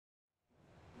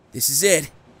This is it.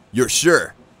 You're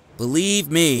sure? Believe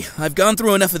me, I've gone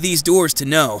through enough of these doors to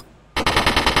know.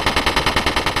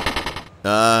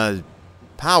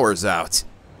 Power's out.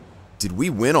 Did we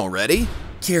win already?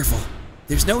 Careful.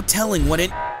 There's no telling what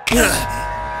it...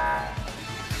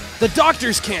 The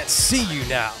doctors can't see you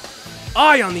now.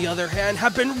 I, on the other hand,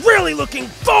 have been really looking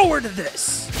forward to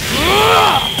this.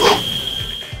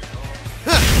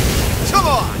 Come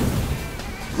on!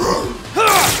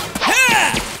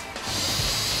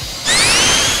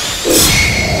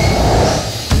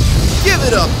 Give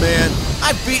it up, man.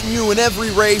 I've beaten you in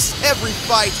every race, every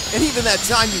fight, and even that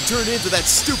time you turned into that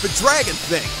stupid dragon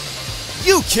thing.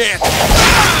 You can't...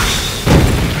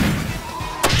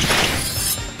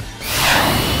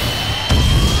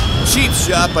 Cheap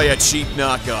shot by a cheap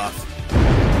knockoff.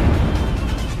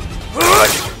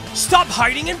 Stop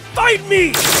hiding and fight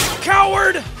me,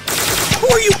 coward! Who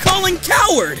are you calling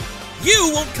coward?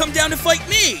 You won't come down to fight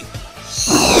me!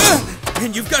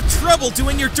 And you've got Treble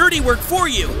doing your dirty work for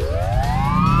you!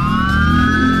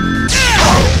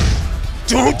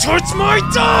 Don't touch my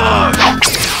dog!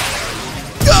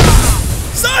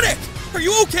 Sonic! Are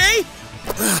you okay?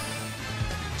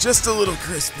 Just a little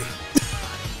crispy.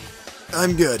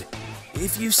 I'm good.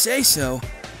 If you say so.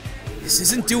 This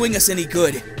isn't doing us any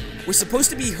good. We're supposed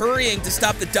to be hurrying to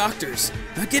stop the doctors,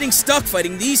 not getting stuck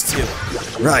fighting these two.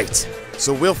 Right.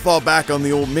 So we'll fall back on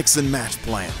the old mix and match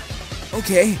plan.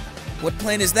 Okay, what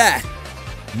plan is that?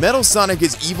 Metal Sonic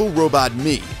is evil robot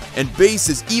me, and Bass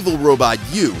is evil robot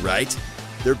you, right?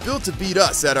 They're built to beat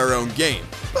us at our own game,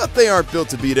 but they aren't built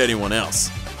to beat anyone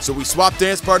else. So we swap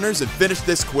dance partners and finish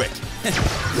this quick.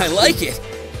 I like it.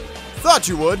 Thought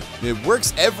you would. It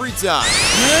works every time.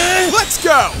 Let's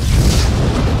go!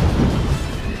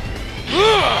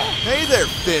 Hey there,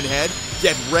 Finhead.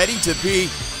 Get ready to be...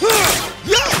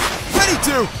 Ready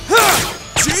to...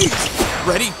 Jeez!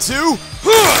 Ready to...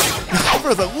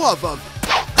 For the love of...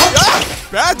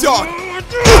 Bad dog!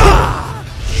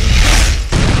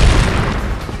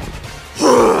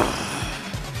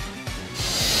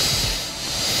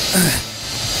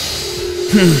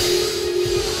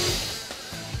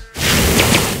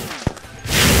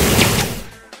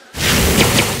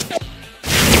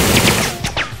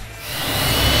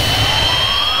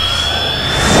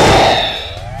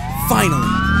 Finally.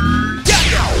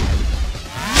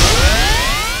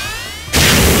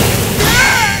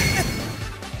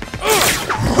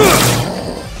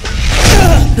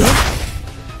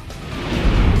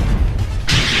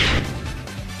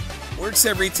 Works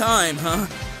every time, huh?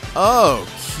 Oh,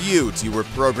 cute. You were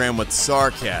programmed with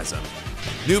sarcasm.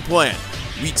 New plan.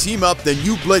 We team up, then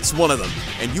you blitz one of them,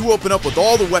 and you open up with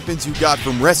all the weapons you got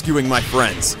from rescuing my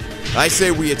friends. I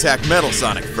say we attack Metal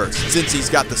Sonic first, since he's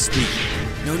got the speed.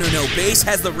 No. Bass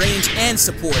has the range and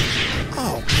support.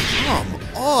 Oh, come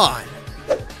on.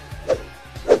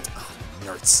 Oh,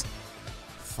 nerds.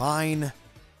 Fine.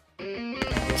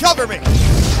 Cover me!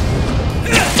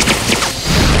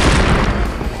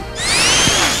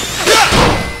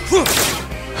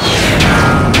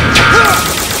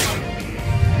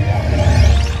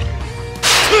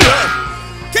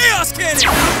 Chaos Cannon!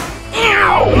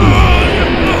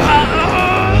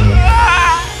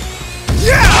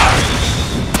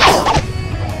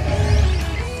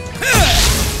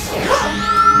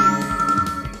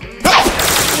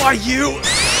 Why, you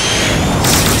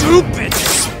stupid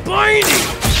spiny!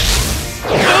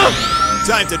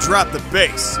 Time to drop the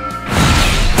bass.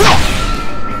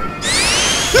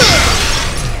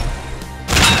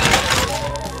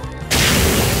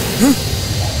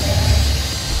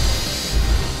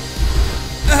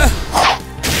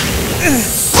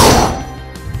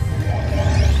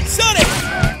 Sonic!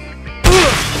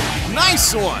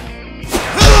 Nice one!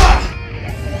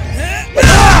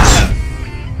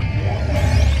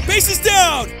 Bass is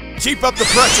down! Keep up the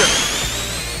pressure!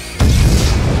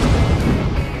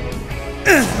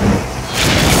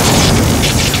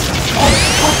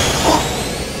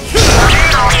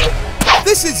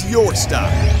 This is your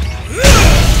stop!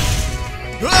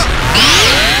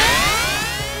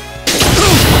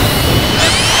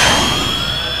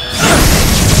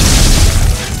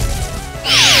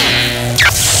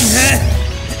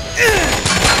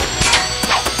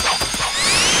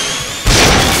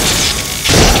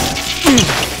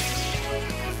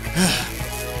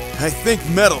 I think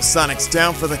Metal Sonic's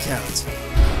down for the count.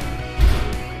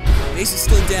 Bass is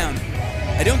still down.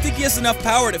 I don't think he has enough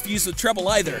power to fuse with Treble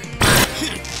either.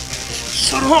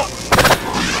 Shut up!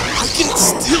 I can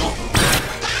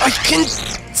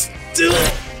still...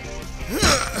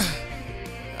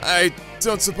 I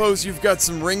don't suppose you've got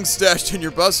some rings stashed in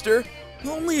your buster?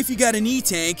 Only if you got an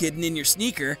E-tank hidden in your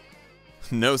sneaker.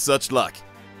 No such luck.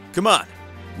 Come on,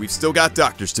 We've still got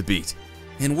doctors to beat.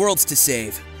 And worlds to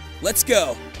save. Let's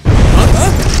go.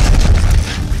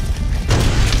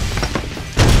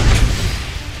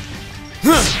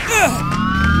 Huh?